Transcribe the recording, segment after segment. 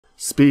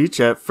Speech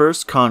at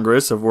First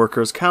Congress of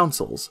Workers'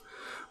 Councils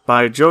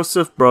by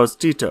Josip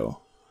Tito.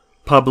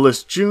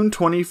 Published June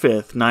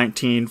 25,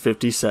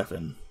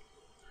 1957.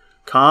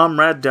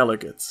 Comrade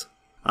Delegates,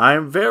 I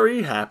am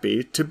very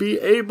happy to be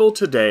able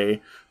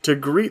today to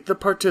greet the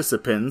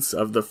participants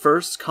of the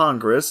First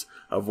Congress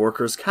of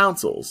Workers'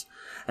 Councils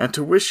and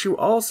to wish you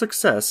all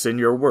success in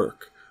your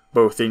work,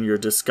 both in your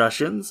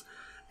discussions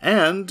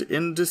and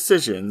in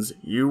decisions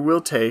you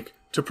will take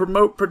to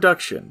promote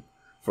production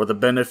for the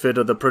benefit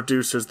of the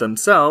producers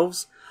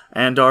themselves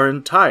and our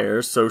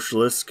entire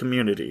socialist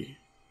community.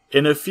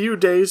 In a few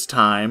days'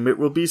 time, it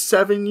will be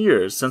 7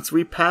 years since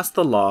we passed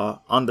the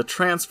law on the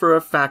transfer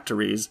of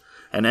factories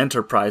and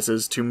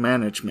enterprises to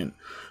management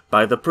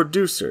by the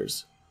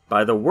producers,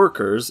 by the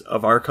workers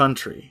of our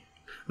country.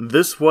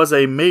 This was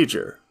a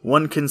major,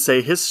 one can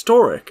say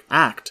historic,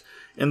 act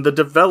in the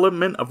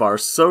development of our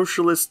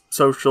socialist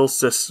social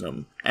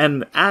system,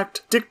 an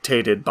act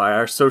dictated by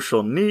our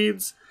social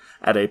needs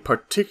at a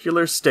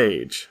particular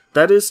stage,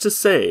 that is to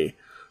say,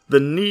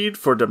 the need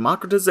for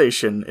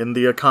democratization in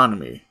the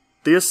economy,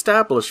 the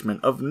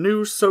establishment of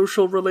new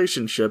social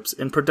relationships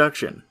in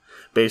production,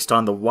 based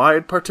on the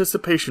wide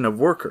participation of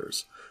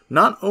workers,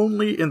 not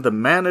only in the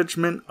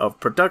management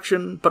of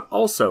production, but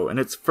also in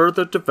its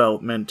further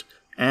development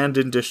and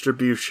in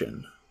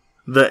distribution.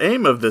 The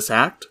aim of this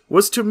act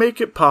was to make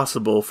it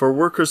possible for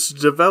workers to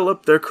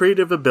develop their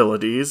creative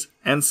abilities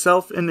and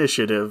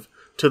self-initiative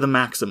to the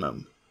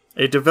maximum,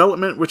 a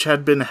development which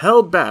had been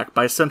held back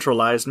by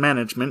centralized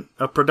management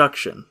of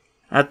production.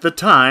 At the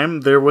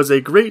time, there was a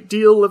great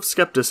deal of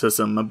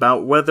skepticism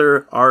about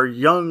whether our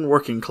young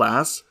working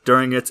class,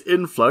 during its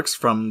influx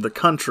from the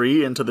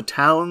country into the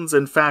towns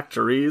and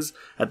factories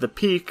at the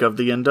peak of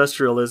the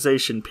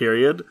industrialization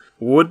period,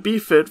 would be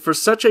fit for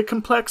such a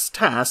complex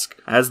task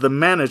as the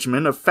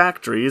management of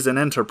factories and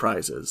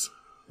enterprises.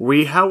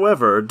 We,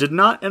 however, did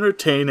not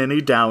entertain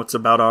any doubts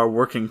about our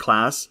working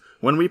class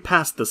when we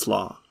passed this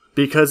law,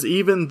 because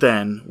even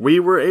then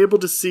we were able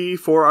to see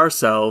for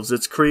ourselves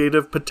its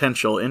creative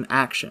potential in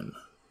action.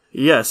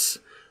 Yes,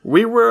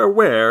 we were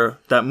aware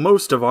that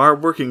most of our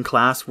working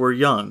class were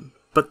young,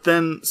 but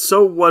then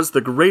so was the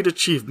great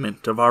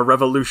achievement of our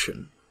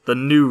revolution, the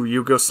new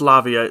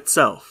Yugoslavia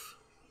itself.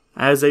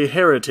 As a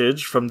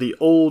heritage from the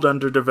old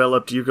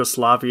underdeveloped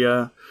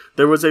Yugoslavia,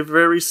 there was a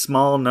very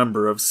small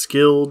number of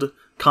skilled,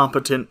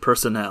 competent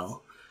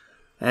personnel.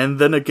 And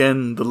then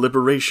again the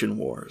liberation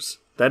wars,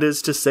 that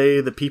is to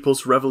say the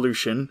People's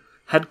Revolution,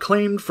 had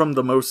claimed from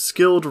the most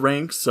skilled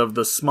ranks of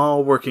the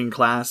small working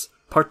class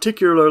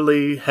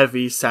particularly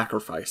heavy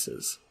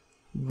sacrifices.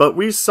 But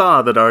we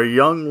saw that our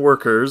young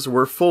workers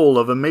were full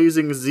of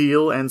amazing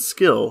zeal and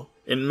skill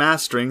in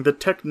mastering the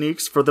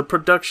techniques for the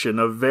production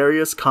of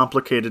various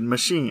complicated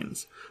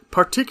machines,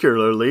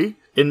 particularly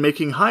in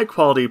making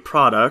high-quality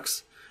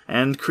products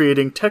and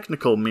creating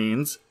technical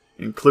means,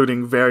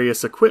 including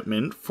various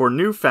equipment for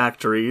new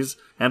factories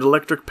and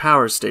electric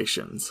power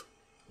stations.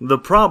 The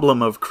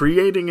problem of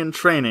creating and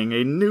training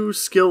a new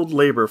skilled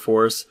labor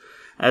force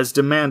as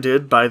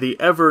demanded by the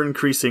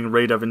ever-increasing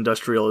rate of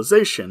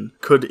industrialization,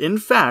 could in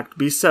fact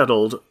be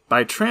settled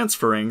by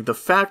transferring the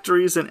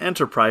factories and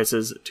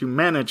enterprises to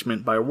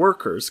management by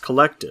workers'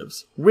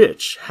 collectives,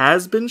 which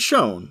has been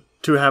shown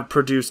to have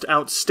produced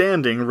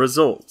outstanding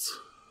results.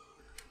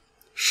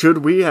 Should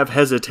we have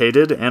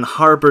hesitated and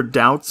harbored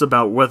doubts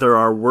about whether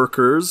our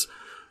workers,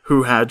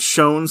 who had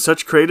shown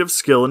such creative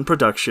skill in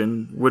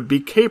production, would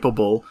be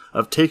capable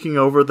of taking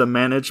over the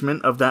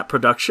management of that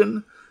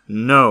production?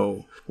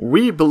 No.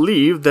 We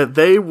believed that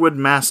they would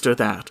master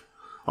that,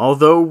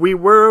 although we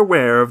were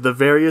aware of the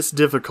various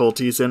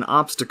difficulties and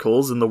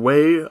obstacles in the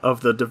way of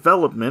the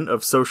development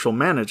of social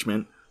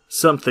management,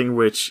 something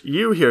which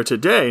you here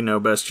today know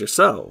best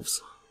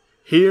yourselves.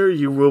 Here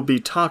you will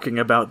be talking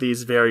about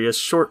these various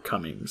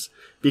shortcomings,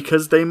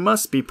 because they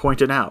must be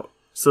pointed out,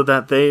 so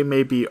that they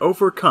may be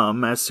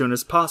overcome as soon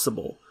as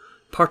possible,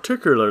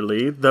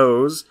 particularly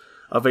those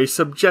of a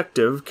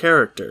subjective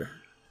character.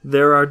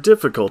 There are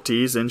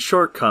difficulties and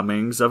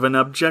shortcomings of an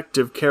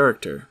objective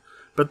character,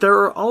 but there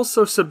are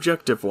also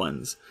subjective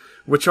ones,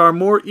 which are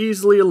more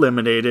easily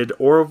eliminated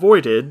or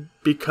avoided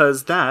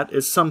because that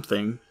is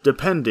something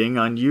depending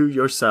on you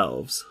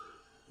yourselves.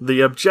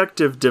 The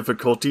objective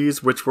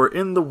difficulties which were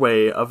in the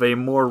way of a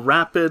more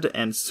rapid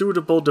and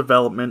suitable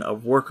development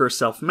of worker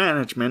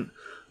self-management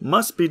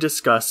must be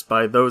discussed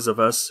by those of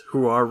us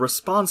who are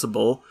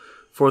responsible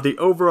for the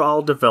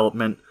overall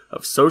development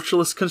of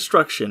socialist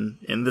construction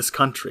in this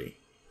country.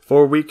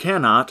 For we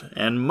cannot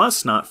and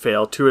must not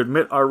fail to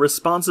admit our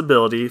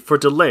responsibility for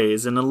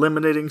delays in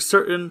eliminating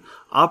certain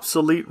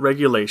obsolete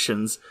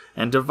regulations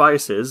and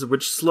devices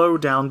which slow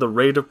down the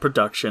rate of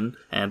production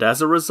and,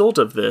 as a result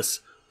of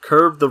this,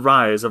 curb the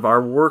rise of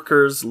our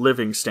workers'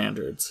 living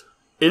standards.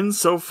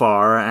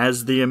 Insofar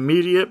as the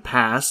immediate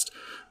past,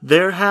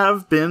 there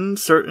have been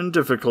certain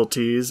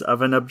difficulties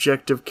of an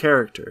objective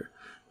character,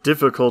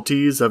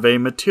 difficulties of a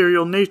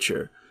material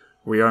nature.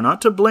 We are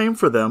not to blame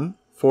for them,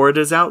 for it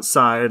is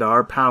outside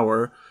our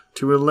power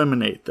to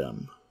eliminate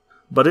them.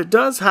 But it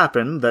does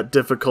happen that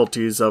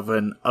difficulties of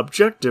an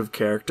objective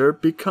character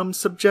become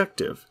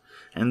subjective,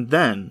 and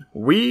then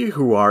we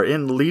who are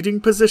in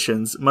leading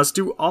positions must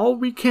do all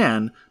we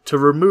can to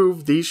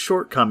remove these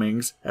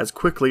shortcomings as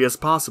quickly as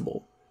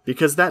possible,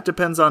 because that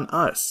depends on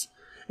us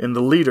in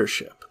the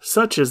leadership.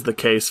 Such is the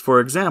case, for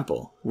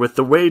example, with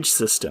the wage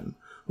system,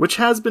 which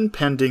has been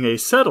pending a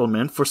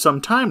settlement for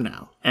some time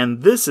now,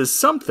 and this is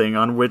something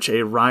on which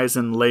a rise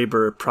in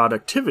labor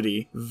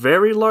productivity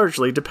very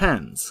largely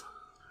depends.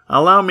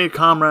 Allow me,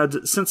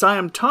 comrades, since I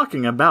am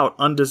talking about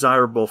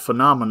undesirable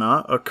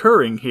phenomena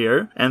occurring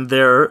here and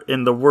there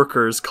in the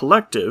workers'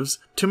 collectives,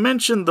 to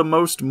mention the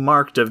most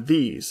marked of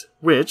these,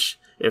 which,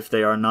 if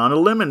they are not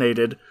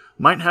eliminated,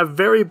 might have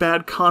very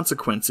bad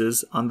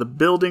consequences on the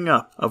building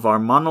up of our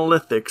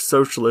monolithic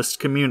socialist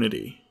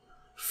community.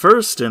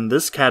 First in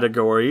this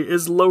category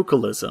is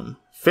localism,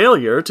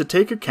 failure to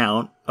take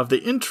account of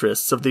the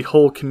interests of the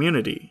whole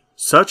community.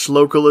 Such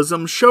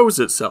localism shows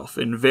itself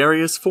in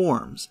various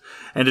forms,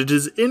 and it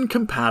is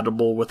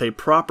incompatible with a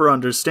proper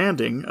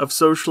understanding of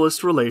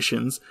socialist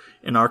relations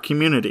in our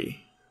community.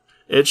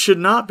 It should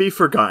not be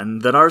forgotten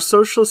that our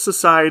socialist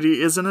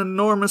society is an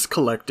enormous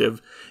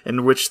collective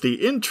in which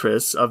the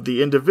interests of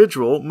the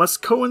individual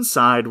must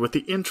coincide with the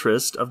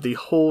interest of the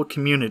whole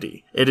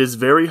community. It is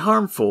very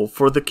harmful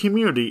for the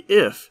community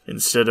if,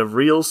 instead of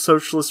real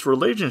socialist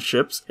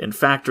relationships in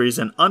factories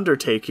and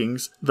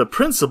undertakings, the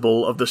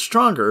principle of the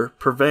stronger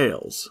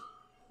prevails.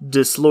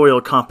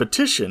 Disloyal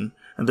competition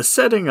and the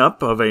setting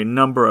up of a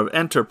number of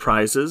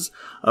enterprises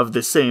of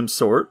the same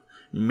sort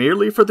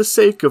merely for the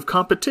sake of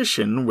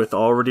competition with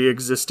already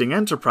existing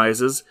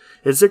enterprises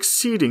is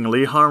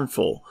exceedingly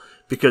harmful,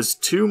 because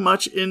too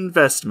much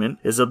investment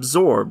is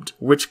absorbed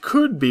which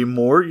could be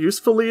more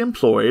usefully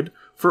employed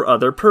for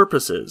other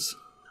purposes.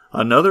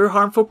 Another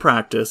harmful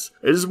practice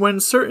is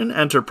when certain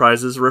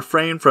enterprises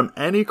refrain from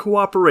any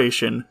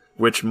cooperation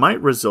which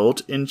might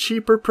result in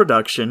cheaper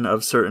production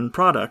of certain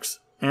products,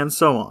 and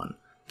so on.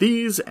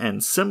 These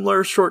and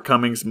similar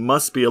shortcomings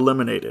must be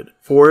eliminated,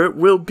 for it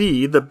will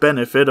be the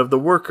benefit of the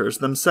workers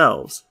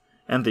themselves,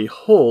 and the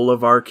whole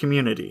of our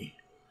community.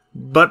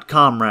 But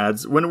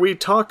comrades, when we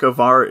talk of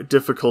our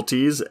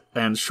difficulties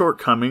and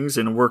shortcomings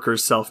in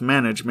workers'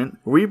 self-management,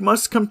 we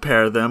must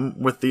compare them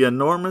with the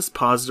enormous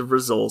positive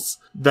results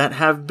that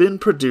have been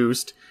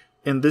produced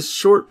in this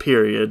short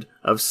period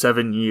of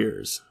 7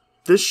 years.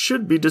 This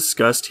should be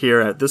discussed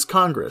here at this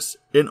Congress,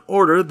 in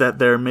order that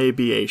there may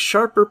be a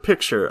sharper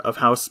picture of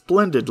how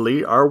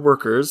splendidly our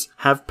workers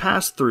have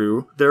passed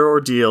through their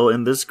ordeal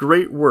in this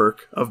great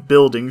work of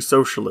building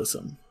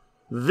socialism.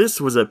 This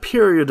was a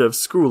period of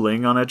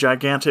schooling on a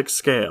gigantic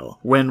scale,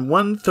 when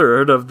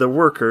 1/3 of the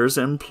workers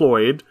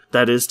employed,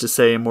 that is to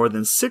say more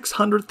than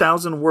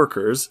 600,000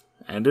 workers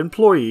and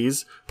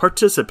employees,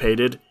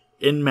 participated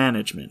in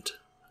management.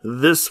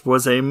 This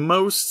was a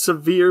most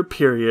severe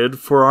period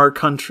for our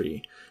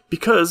country,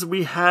 because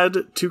we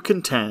had to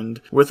contend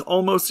with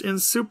almost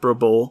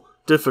insuperable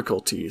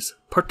difficulties,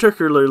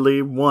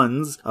 particularly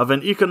ones of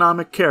an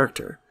economic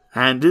character.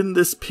 And in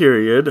this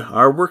period,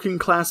 our working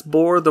class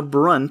bore the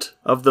brunt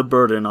of the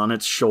burden on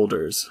its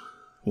shoulders.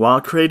 While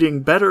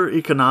creating better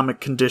economic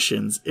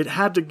conditions, it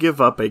had to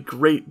give up a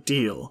great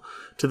deal,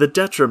 to the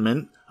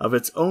detriment of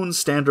its own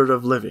standard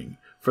of living,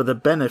 for the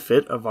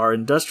benefit of our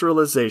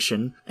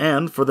industrialization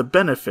and for the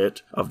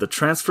benefit of the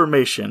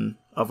transformation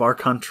of our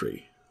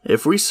country.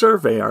 If we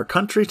survey our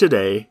country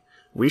today,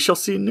 we shall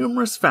see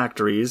numerous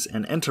factories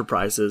and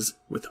enterprises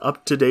with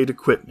up-to-date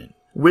equipment,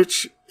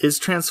 which is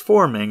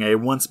transforming a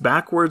once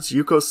backwards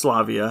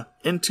Yugoslavia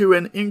into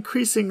an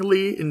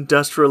increasingly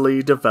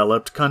industrially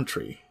developed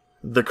country.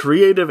 The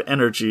creative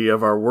energy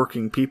of our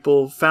working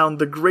people found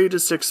the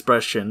greatest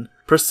expression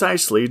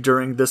precisely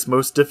during this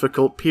most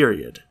difficult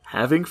period.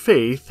 Having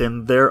faith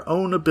in their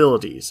own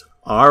abilities,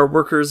 our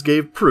workers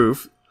gave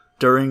proof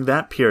during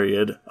that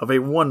period of a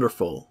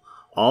wonderful,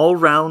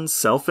 all-round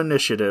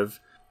self-initiative,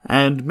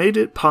 and made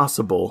it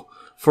possible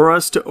for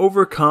us to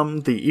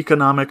overcome the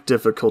economic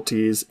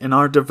difficulties in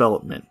our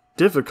development,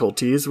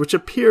 difficulties which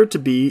appeared to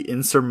be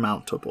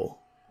insurmountable.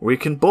 We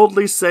can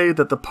boldly say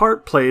that the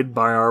part played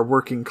by our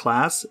working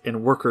class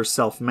in worker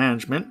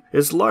self-management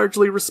is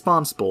largely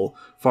responsible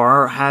for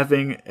our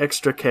having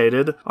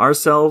extricated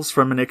ourselves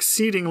from an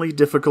exceedingly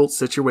difficult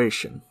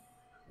situation.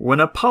 When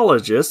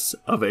apologists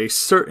of a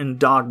certain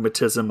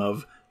dogmatism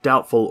of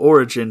doubtful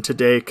origin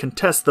today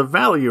contest the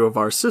value of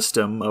our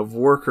system of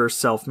worker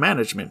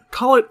self-management,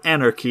 call it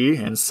anarchy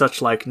and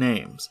such like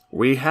names.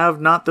 We have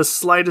not the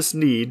slightest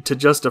need to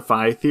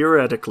justify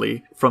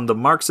theoretically, from the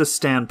Marxist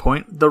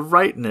standpoint, the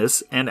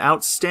rightness and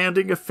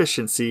outstanding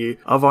efficiency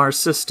of our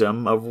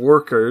system of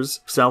workers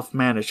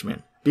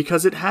self-management,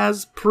 because it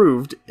has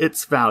proved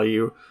its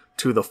value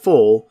to the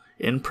full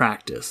in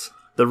practice.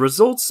 The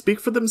results speak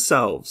for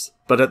themselves,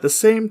 but at the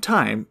same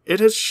time, it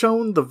has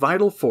shown the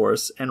vital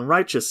force and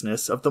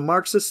righteousness of the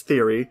Marxist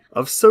theory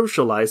of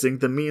socializing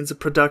the means of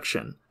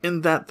production,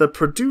 in that the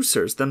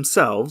producers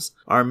themselves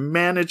are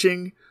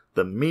managing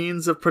the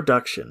means of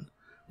production,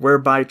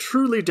 whereby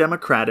truly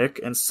democratic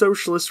and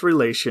socialist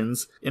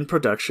relations in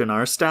production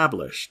are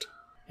established.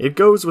 It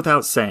goes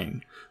without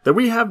saying that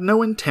we have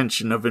no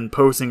intention of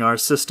imposing our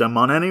system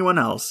on anyone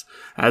else,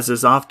 as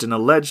is often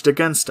alleged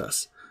against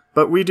us,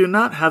 but we do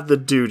not have the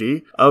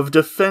duty of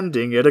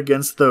defending it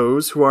against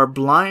those who are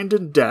blind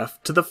and deaf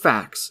to the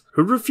facts,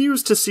 who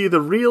refuse to see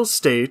the real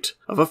state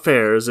of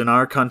affairs in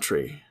our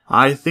country.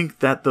 I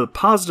think that the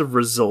positive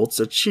results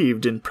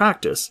achieved in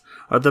practice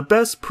are the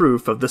best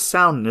proof of the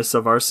soundness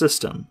of our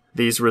system.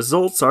 These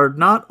results are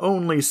not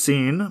only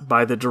seen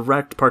by the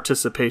direct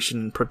participation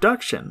in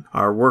production,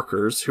 our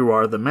workers who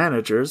are the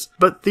managers,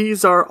 but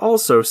these are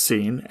also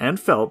seen and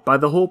felt by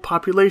the whole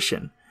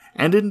population,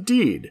 and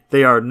indeed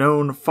they are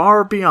known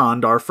far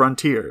beyond our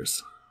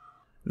frontiers.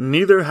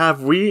 Neither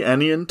have we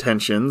any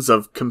intentions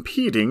of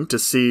competing to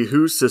see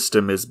whose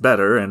system is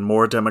better and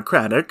more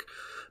democratic,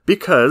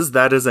 because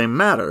that is a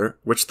matter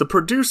which the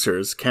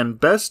producers can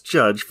best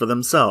judge for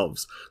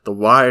themselves, the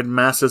wide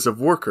masses of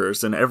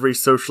workers in every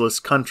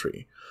socialist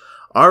country.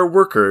 Our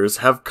workers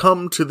have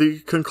come to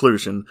the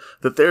conclusion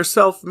that their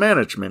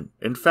self-management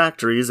in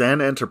factories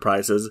and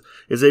enterprises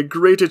is a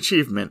great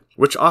achievement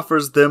which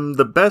offers them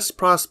the best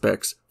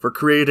prospects for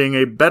creating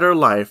a better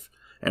life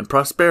and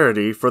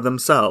prosperity for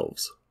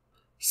themselves.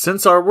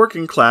 Since our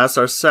working class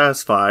are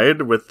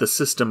satisfied with the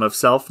system of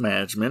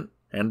self-management,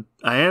 and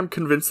I am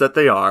convinced that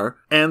they are,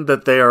 and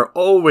that they are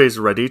always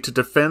ready to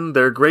defend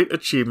their great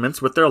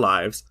achievements with their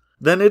lives,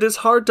 then it is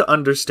hard to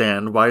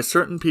understand why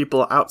certain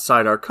people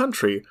outside our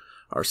country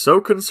are so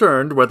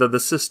concerned whether the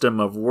system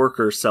of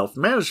worker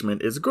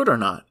self-management is good or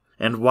not,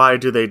 and why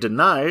do they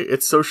deny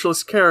its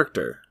socialist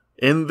character.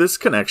 In this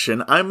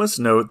connection, I must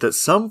note that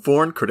some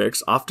foreign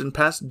critics often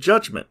pass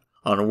judgment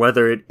on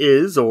whether it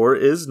is or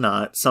is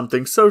not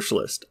something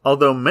socialist,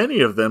 although many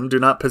of them do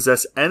not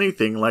possess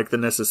anything like the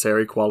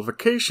necessary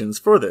qualifications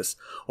for this,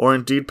 or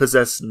indeed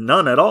possess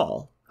none at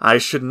all. I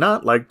should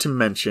not like to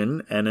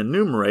mention and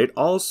enumerate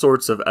all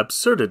sorts of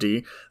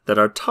absurdity that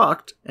are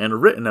talked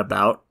and written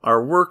about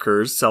our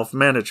workers'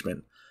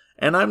 self-management,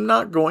 and I'm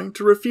not going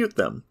to refute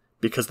them,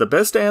 because the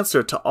best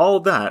answer to all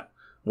that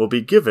will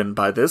be given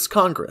by this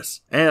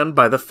Congress, and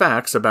by the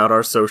facts about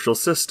our social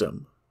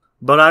system.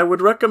 But I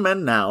would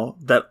recommend now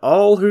that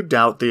all who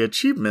doubt the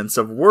achievements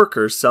of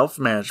workers'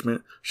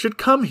 self-management should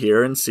come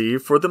here and see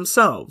for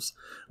themselves.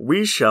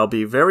 We shall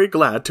be very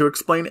glad to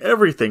explain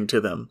everything to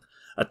them,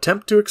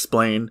 attempt to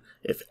explain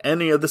if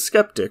any of the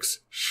skeptics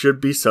should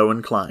be so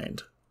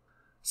inclined.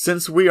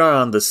 Since we are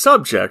on the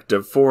subject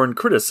of foreign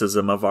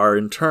criticism of our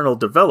internal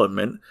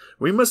development,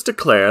 we must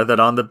declare that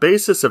on the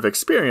basis of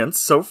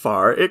experience so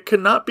far it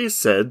cannot be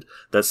said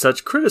that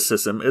such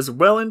criticism is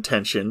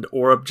well-intentioned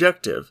or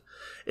objective.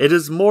 It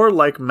is more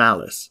like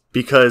malice,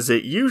 because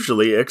it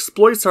usually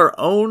exploits our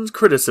own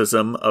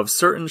criticism of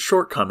certain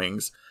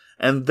shortcomings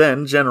and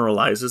then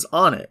generalizes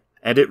on it,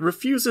 and it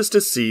refuses to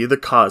see the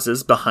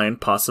causes behind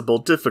possible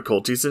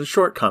difficulties and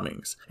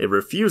shortcomings. It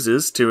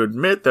refuses to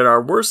admit that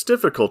our worst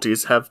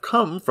difficulties have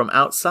come from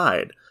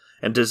outside,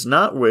 and does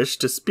not wish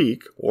to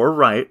speak or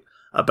write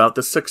about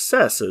the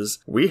successes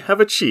we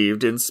have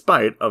achieved in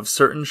spite of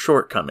certain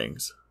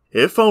shortcomings.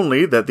 If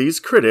only that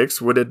these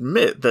critics would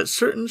admit that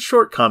certain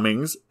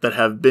shortcomings that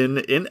have been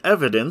in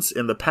evidence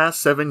in the past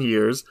 7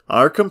 years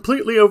are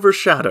completely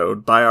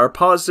overshadowed by our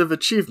positive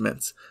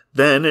achievements,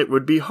 then it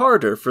would be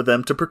harder for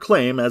them to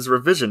proclaim as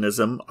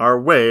revisionism our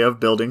way of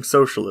building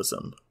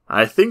socialism.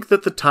 I think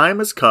that the time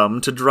has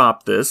come to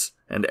drop this,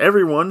 and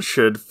everyone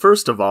should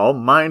first of all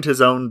mind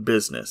his own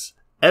business.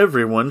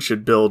 Everyone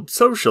should build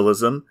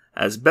socialism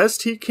as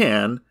best he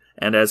can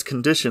and as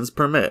conditions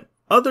permit.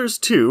 Others,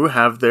 too,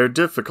 have their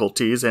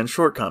difficulties and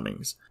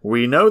shortcomings.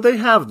 We know they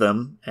have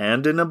them,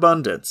 and in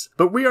abundance,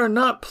 but we are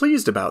not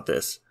pleased about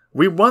this.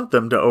 We want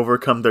them to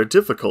overcome their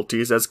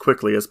difficulties as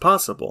quickly as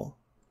possible.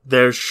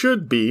 There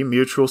should be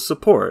mutual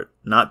support,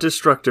 not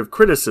destructive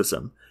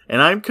criticism,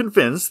 and I'm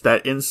convinced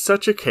that in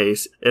such a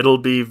case it'll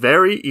be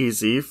very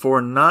easy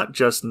for not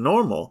just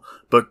normal,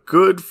 but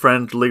good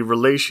friendly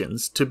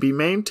relations to be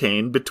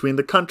maintained between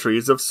the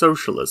countries of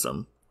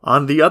socialism.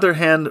 On the other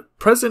hand,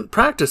 present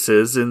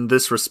practices in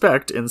this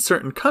respect in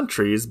certain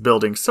countries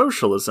building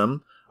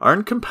socialism are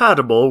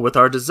incompatible with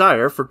our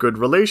desire for good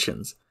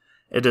relations,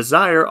 a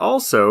desire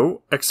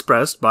also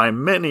expressed by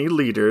many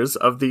leaders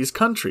of these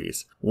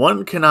countries.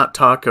 One cannot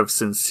talk of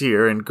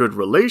sincere and good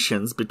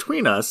relations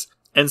between us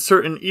and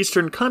certain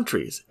Eastern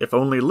countries if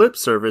only lip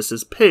service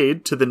is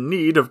paid to the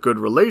need of good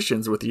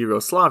relations with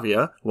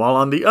Yugoslavia, while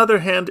on the other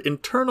hand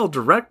internal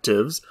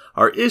directives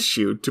are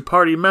issued to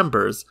party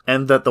members,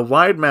 and that the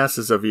wide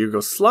masses of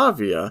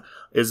Yugoslavia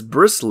is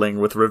bristling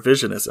with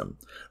revisionism,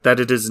 that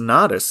it is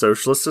not a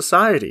socialist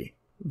society,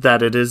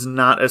 that it is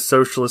not a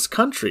socialist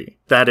country,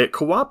 that it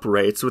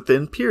cooperates with the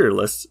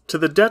imperialists to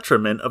the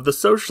detriment of the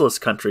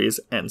socialist countries,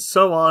 and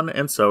so on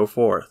and so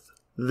forth.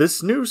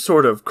 This new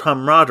sort of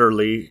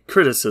camaraderie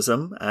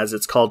criticism, as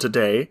it's called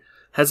today,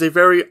 has a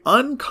very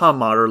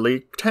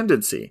uncomraderly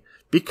tendency,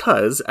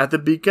 because at the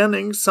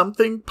beginning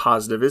something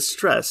positive is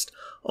stressed,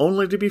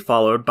 only to be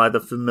followed by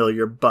the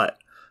familiar but,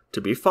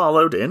 to be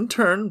followed in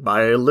turn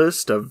by a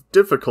list of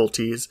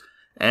difficulties,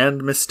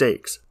 and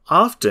mistakes,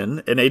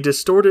 often in a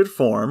distorted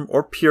form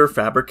or pure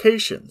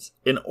fabrications,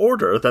 in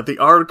order that the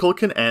article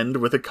can end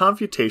with a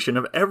confutation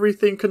of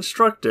everything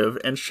constructive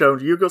and show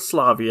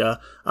Yugoslavia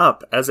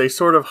up as a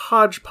sort of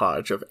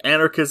hodgepodge of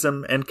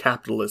anarchism and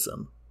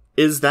capitalism.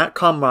 Is that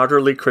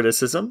comradely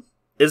criticism?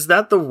 Is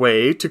that the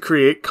way to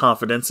create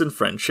confidence and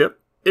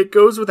friendship? It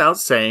goes without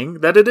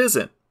saying that it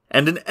isn't,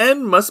 and an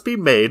end must be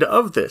made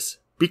of this,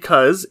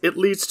 because it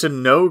leads to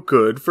no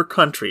good for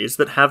countries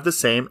that have the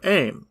same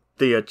aim,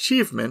 the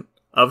achievement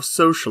of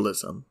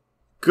socialism.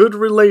 Good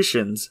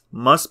relations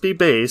must be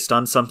based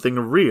on something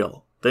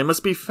real. They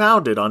must be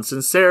founded on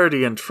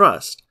sincerity and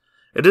trust.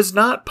 It is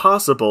not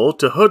possible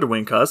to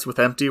hoodwink us with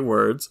empty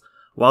words,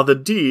 while the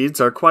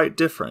deeds are quite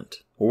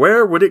different.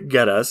 Where would it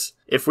get us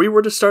if we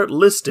were to start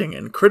listing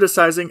and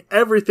criticizing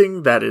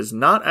everything that is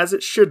not as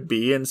it should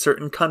be in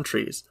certain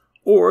countries,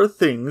 or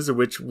things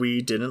which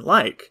we didn't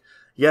like?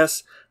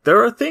 Yes,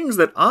 there are things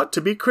that ought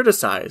to be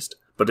criticized,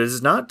 but it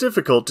is not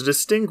difficult to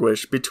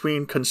distinguish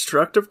between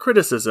constructive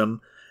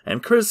criticism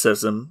and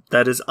criticism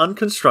that is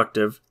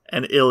unconstructive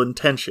and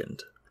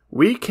ill-intentioned.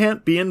 We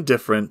can't be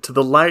indifferent to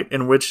the light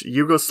in which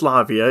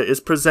Yugoslavia is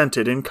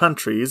presented in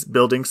countries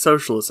building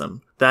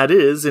socialism, that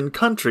is, in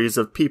countries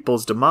of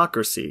people's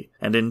democracy,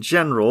 and in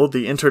general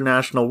the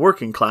international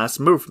working class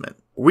movement.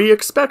 We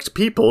expect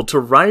people to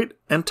write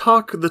and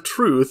talk the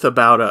truth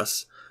about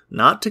us,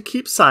 not to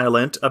keep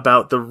silent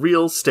about the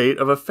real state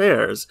of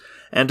affairs,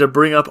 and to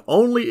bring up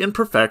only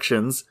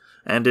imperfections,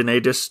 and in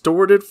a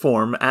distorted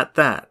form at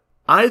that.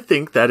 I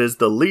think that is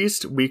the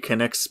least we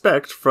can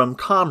expect from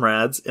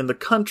comrades in the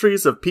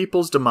countries of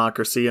people's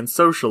democracy and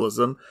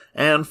socialism,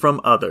 and from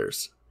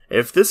others.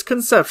 If this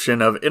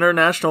conception of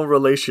international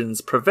relations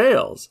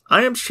prevails,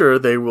 I am sure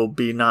they will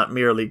be not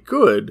merely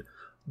good,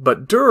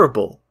 but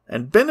durable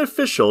and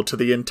beneficial to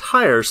the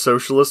entire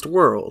socialist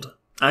world.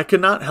 I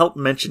cannot help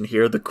mention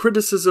here the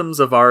criticisms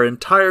of our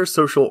entire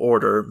social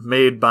order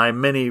made by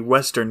many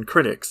Western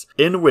critics,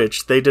 in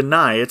which they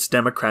deny its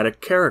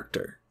democratic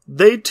character.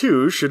 They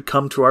too should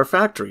come to our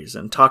factories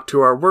and talk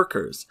to our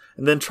workers,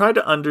 and then try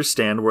to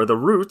understand where the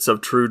roots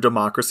of true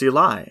democracy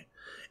lie.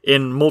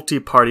 In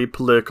multi-party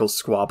political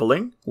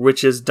squabbling,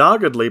 which is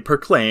doggedly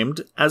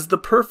proclaimed as the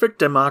perfect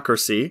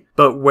democracy,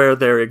 but where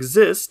there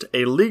exists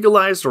a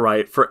legalized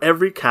right for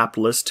every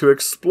capitalist to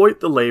exploit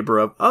the labor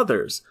of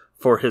others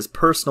for his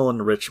personal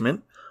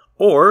enrichment,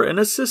 or in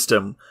a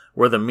system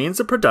where the means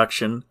of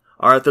production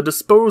are at the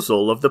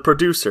disposal of the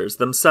producers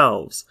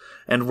themselves,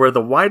 and where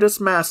the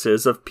widest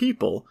masses of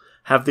people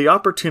have the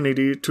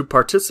opportunity to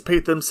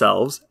participate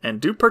themselves, and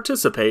do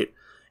participate,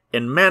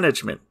 in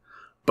management,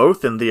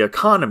 both in the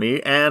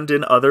economy and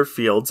in other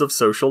fields of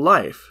social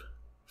life.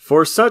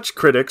 For such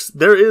critics,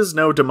 there is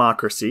no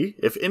democracy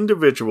if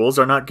individuals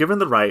are not given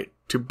the right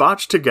to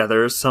botch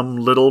together some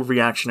little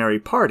reactionary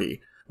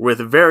party, with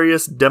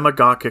various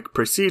demagogic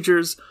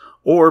procedures,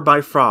 or by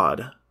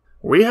fraud.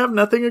 We have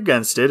nothing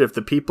against it if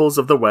the peoples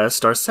of the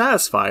West are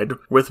satisfied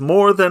with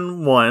more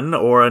than one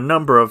or a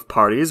number of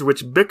parties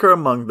which bicker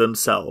among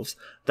themselves.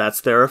 That's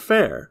their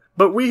affair.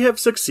 But we have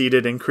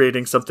succeeded in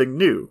creating something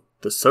new,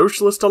 the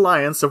Socialist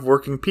Alliance of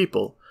Working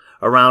People,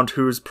 around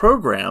whose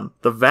program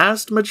the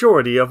vast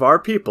majority of our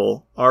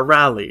people are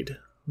rallied.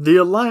 The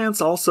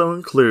alliance also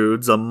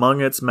includes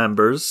among its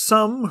members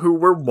some who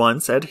were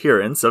once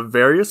adherents of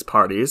various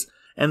parties,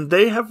 and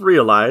they have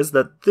realized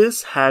that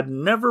this had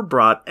never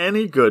brought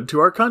any good to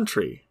our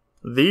country.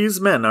 These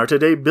men are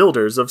today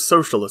builders of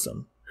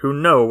socialism, who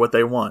know what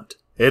they want.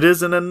 It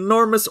is an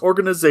enormous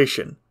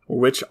organization,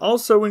 which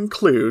also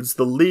includes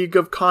the League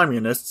of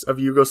Communists of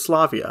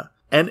Yugoslavia,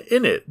 and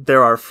in it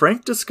there are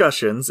frank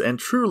discussions and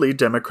truly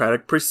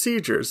democratic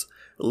procedures,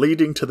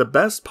 leading to the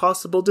best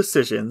possible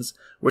decisions,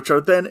 which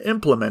are then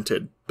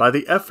implemented by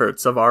the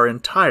efforts of our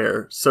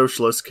entire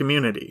socialist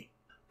community.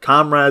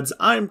 Comrades,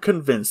 I am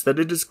convinced that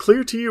it is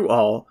clear to you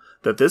all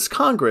that this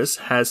Congress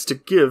has to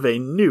give a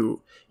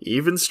new,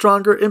 even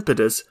stronger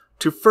impetus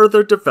to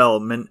further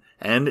development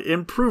and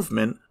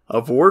improvement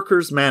of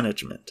workers'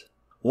 management.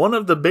 One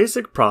of the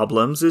basic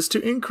problems is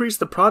to increase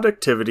the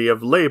productivity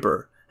of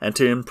labor and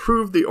to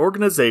improve the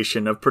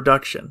organization of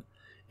production.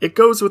 It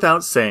goes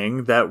without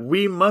saying that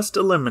we must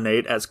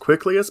eliminate as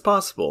quickly as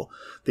possible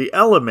the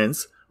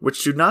elements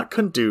which do not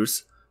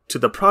conduce to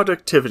the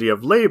productivity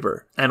of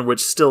labor, and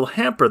which still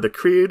hamper the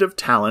creative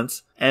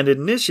talents and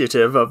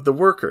initiative of the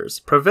workers,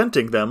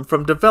 preventing them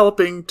from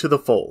developing to the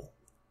full.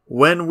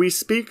 When we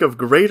speak of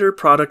greater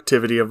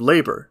productivity of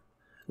labor,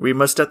 we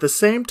must at the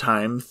same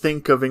time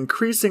think of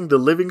increasing the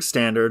living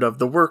standard of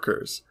the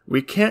workers.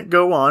 We can't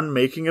go on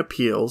making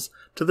appeals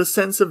to the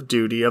sense of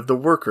duty of the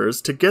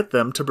workers to get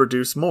them to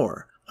produce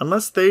more,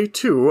 unless they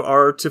too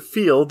are to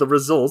feel the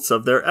results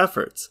of their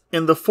efforts,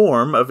 in the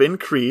form of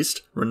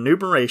increased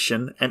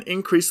remuneration and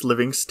increased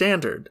living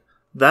standard.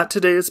 That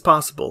today is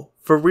possible,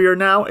 for we are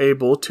now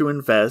able to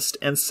invest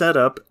and set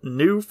up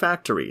new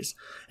factories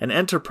and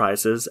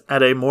enterprises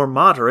at a more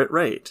moderate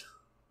rate.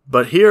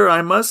 But here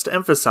I must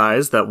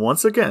emphasize that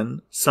once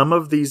again, some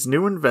of these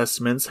new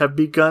investments have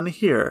begun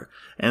here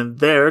and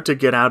there to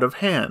get out of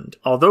hand.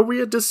 Although we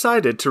had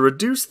decided to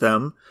reduce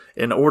them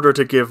in order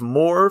to give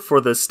more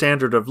for the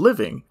standard of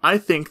living, I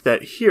think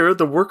that here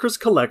the workers'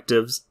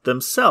 collectives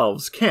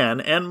themselves can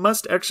and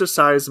must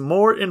exercise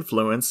more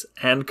influence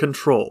and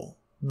control.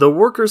 The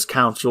workers'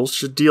 councils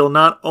should deal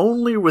not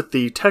only with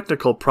the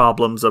technical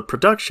problems of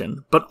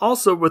production, but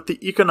also with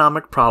the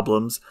economic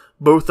problems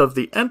both of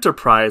the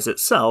enterprise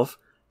itself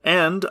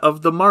and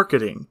of the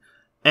marketing,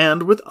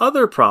 and with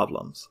other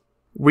problems.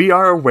 We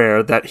are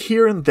aware that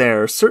here and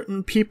there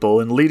certain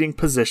people in leading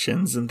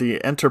positions in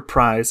the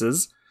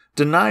enterprises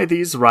deny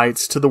these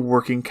rights to the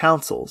working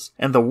councils,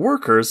 and the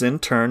workers in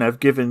turn have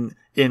given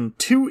in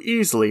too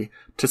easily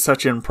to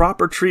such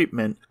improper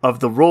treatment of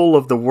the role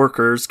of the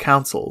workers'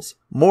 councils.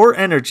 More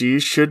energy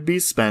should be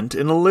spent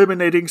in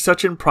eliminating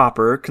such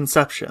improper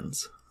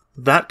conceptions.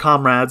 That,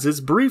 comrades, is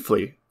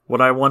briefly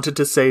what I wanted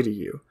to say to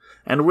you,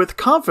 and with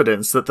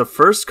confidence that the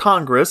first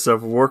Congress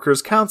of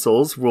Workers'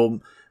 Councils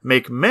will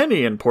make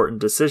many important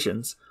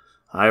decisions,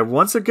 I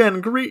once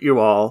again greet you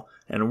all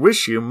and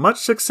wish you much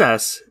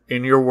success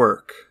in your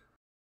work.